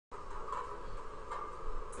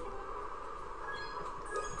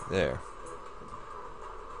There.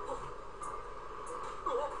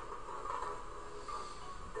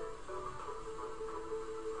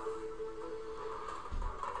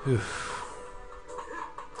 Whew.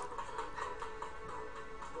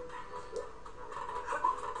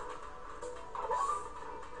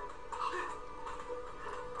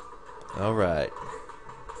 All right.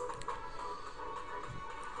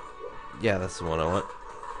 Yeah, that's the one I want.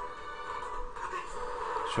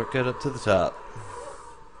 Shortcut up to the top.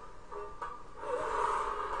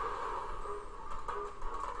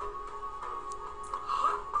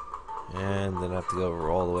 And then I have to go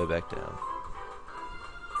all the way back down.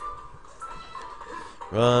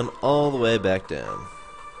 Run all the way back down.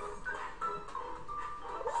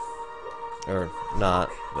 Or not,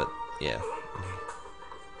 but yeah.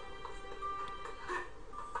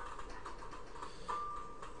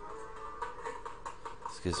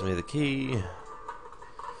 This gives me the key.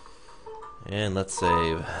 And let's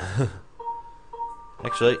save.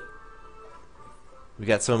 Actually, we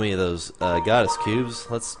got so many of those goddess cubes.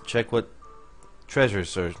 Let's check what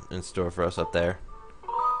treasures are in store for us up there.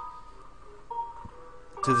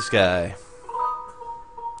 To the sky.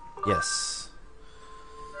 Yes.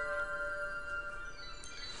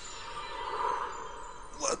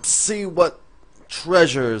 Let's see what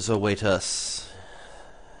treasures await us.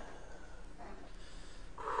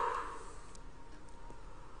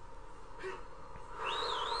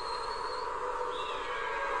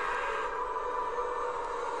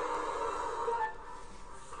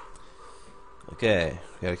 Okay,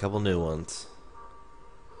 we got a couple new ones.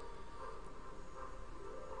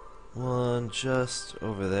 One just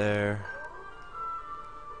over there.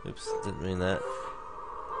 Oops, didn't mean that.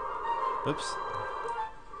 Oops.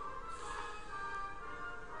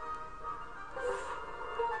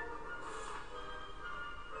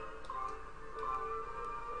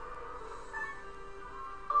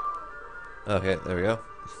 Okay, there we go.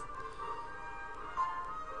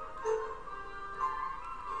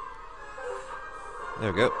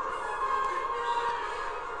 There we go.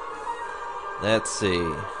 Let's see.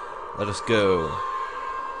 Let us go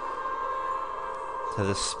to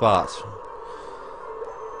this spot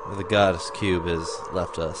where the goddess cube has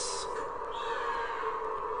left us.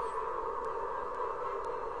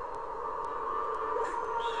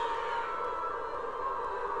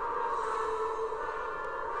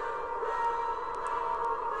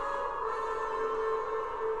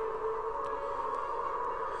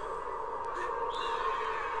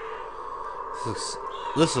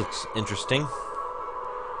 This looks interesting.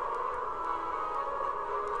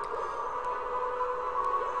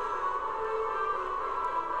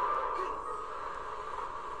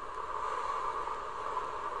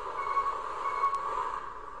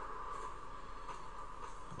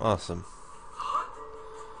 Awesome.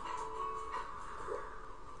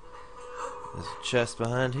 There's a chest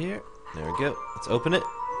behind here. There we go. Let's open it.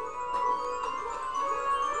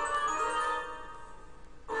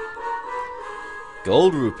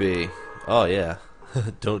 Gold rupee. Oh yeah.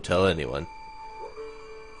 Don't tell anyone.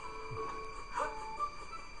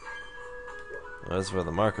 Well, that's where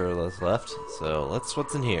the marker was left. So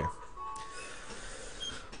what's in here?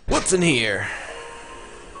 What's in here?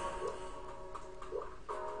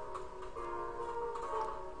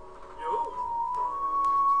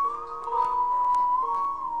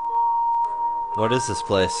 What is this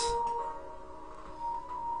place?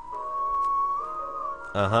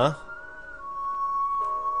 Uh-huh.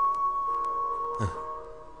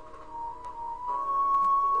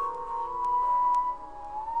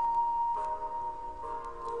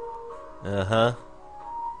 Uh-huh.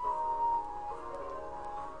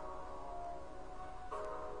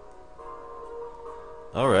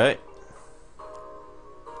 Alright.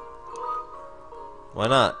 Why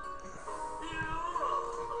not?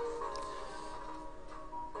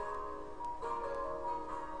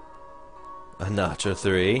 A Nacho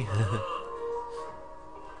 3.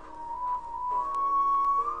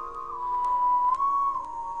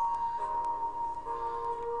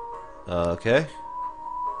 Okay.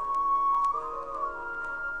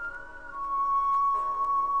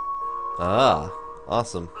 Ah,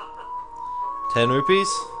 awesome. 10 rupees?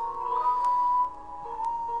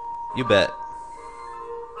 You bet.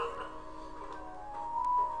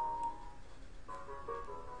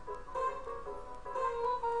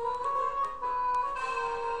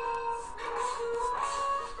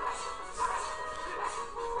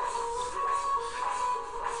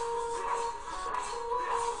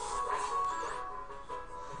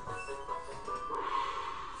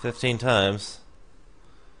 $15 times.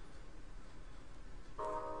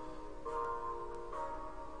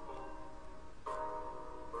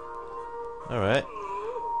 Alright.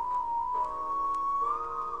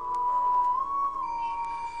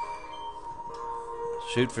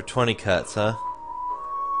 Shoot for 20 cuts, huh?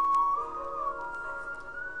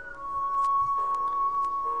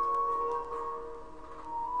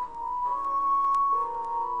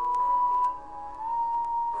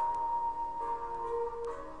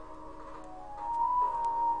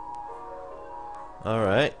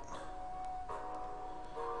 Alright.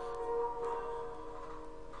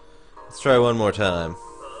 Let's try one more time.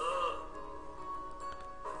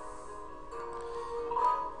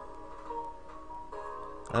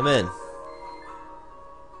 I'm in.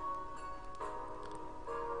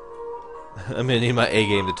 I'm gonna need my A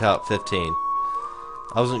game to top 15.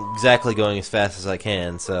 I wasn't exactly going as fast as I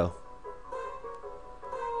can, so.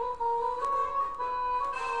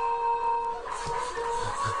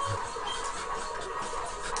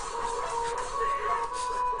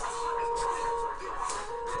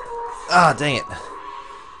 Ah, dang it.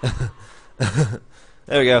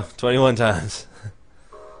 There we go, 21 times.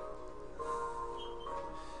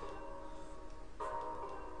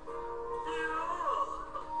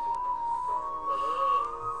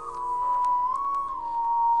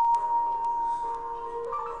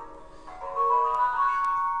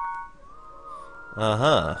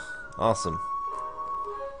 Uh-huh. Awesome.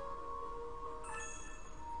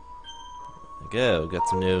 There we go, got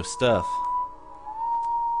some new stuff.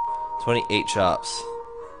 28 chops.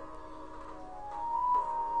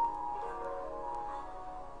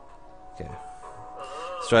 Okay.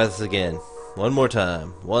 Let's try this again. One more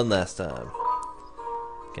time. One last time.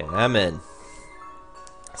 Okay, I'm in.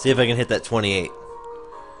 See if I can hit that 28.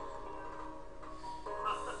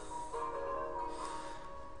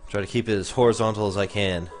 Try to keep it as horizontal as I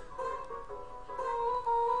can.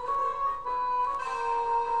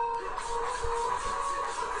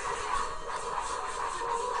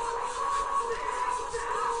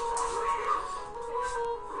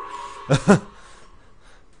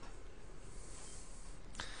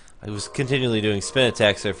 I was continually doing spin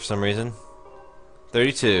attacks there for some reason.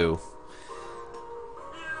 32.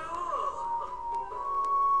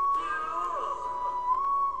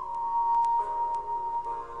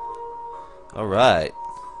 Alright.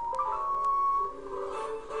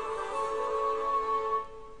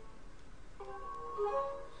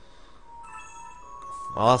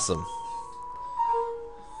 Awesome.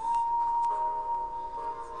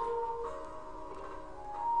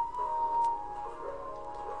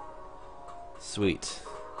 Sweet.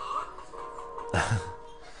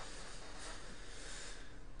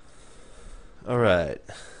 Alright.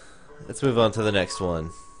 Let's move on to the next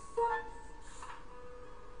one.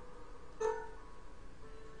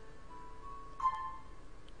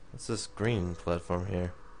 What's this green platform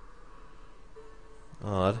here?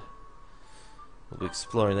 Odd. We'll be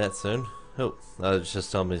exploring that soon. Oh, that was just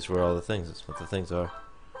telling me where all the things is, what the things are.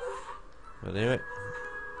 But anyway.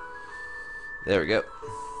 There we go.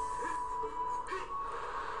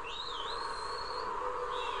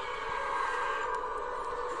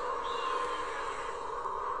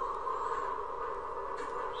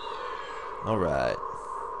 Alright.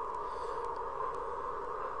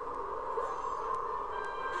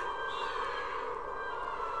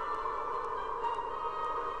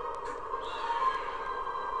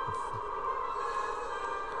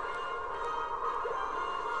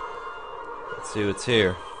 Let's see what's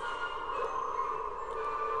here.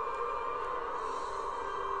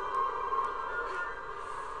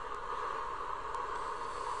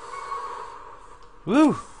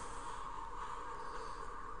 Woo!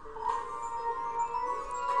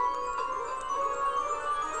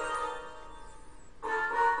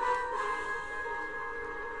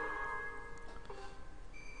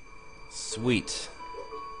 Sweet.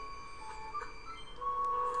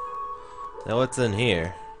 Now what's in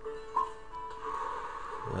here?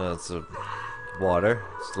 It's a water.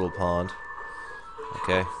 It's a little pond.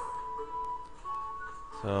 Okay.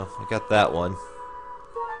 So I got that one.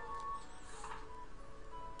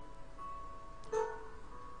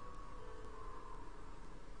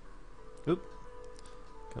 Oop.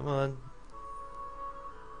 Come on.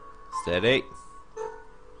 Steady.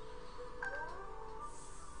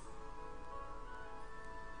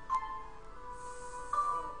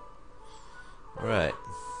 Alright.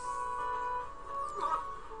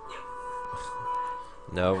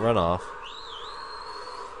 No, run off.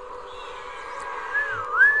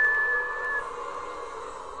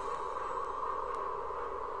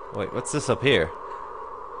 Wait, what's this up here?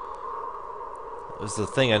 It was the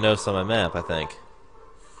thing I noticed on my map, I think.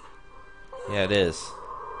 Yeah, it is.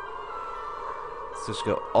 Let's just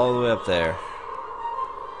go all the way up there.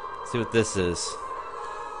 See what this is.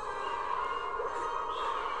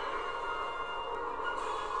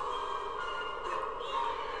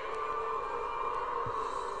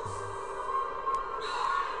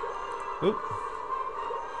 Oop.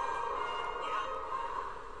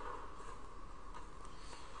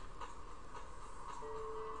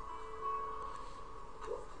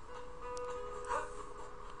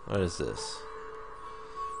 What is this?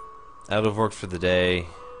 Out of work for the day.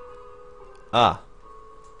 Ah.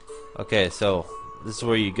 Okay, so this is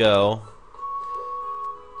where you go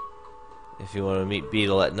if you want to meet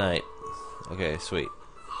Beetle at night. Okay, sweet.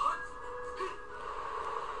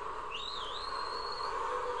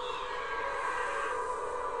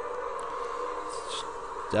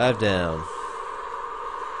 Dive down.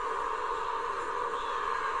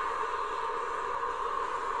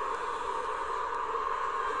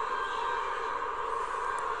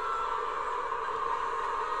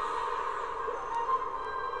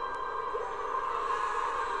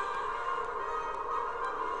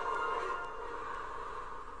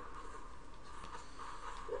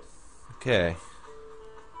 Okay.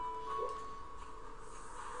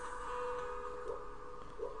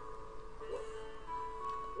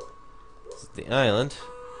 This is the island.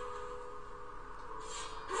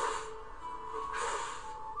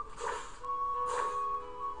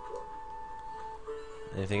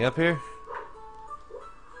 Anything up here?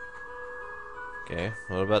 Okay,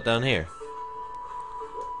 what about down here?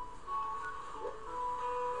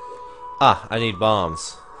 Ah, I need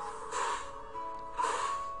bombs.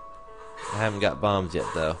 I haven't got bombs yet,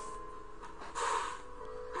 though.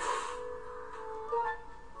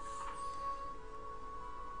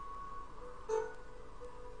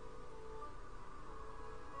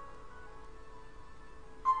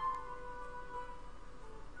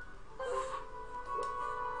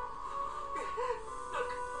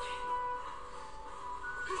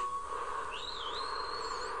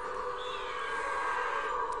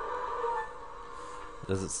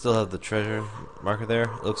 Does it still have the treasure marker there?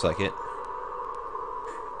 Looks like it.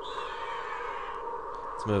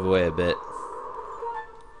 Let's move away a bit.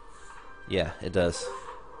 Yeah, it does.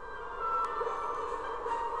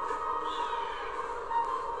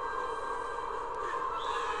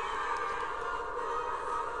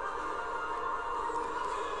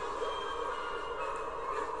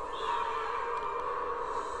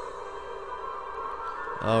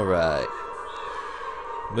 Alright.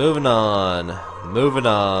 Moving on. Moving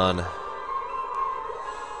on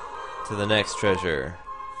to the next treasure.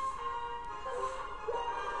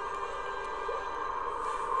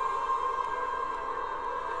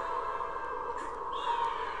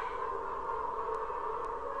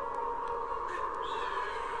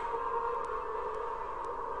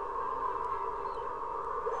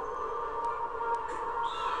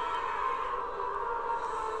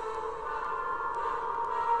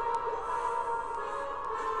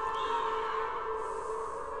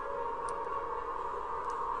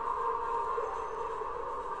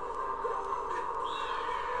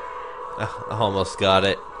 I almost got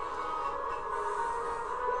it.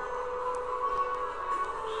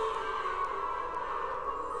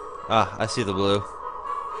 Ah, I see the blue.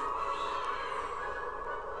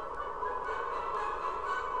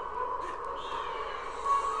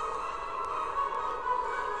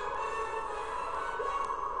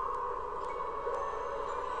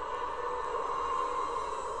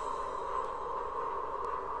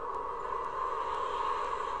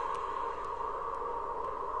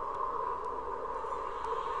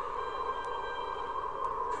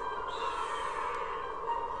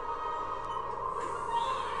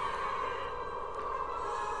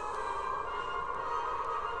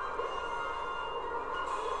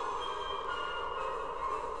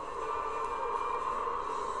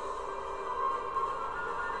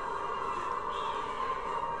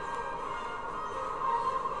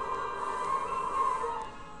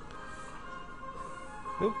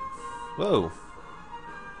 Oop. Whoa.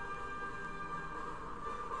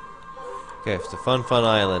 Okay, it's a fun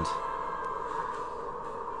island.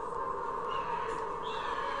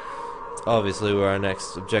 It's obviously where our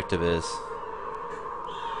next objective is.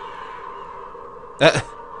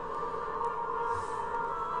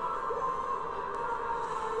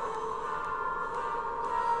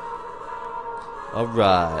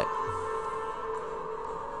 Alright.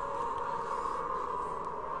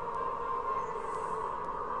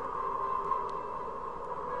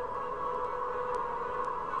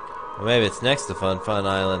 Or maybe it's next to Fun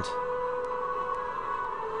Island.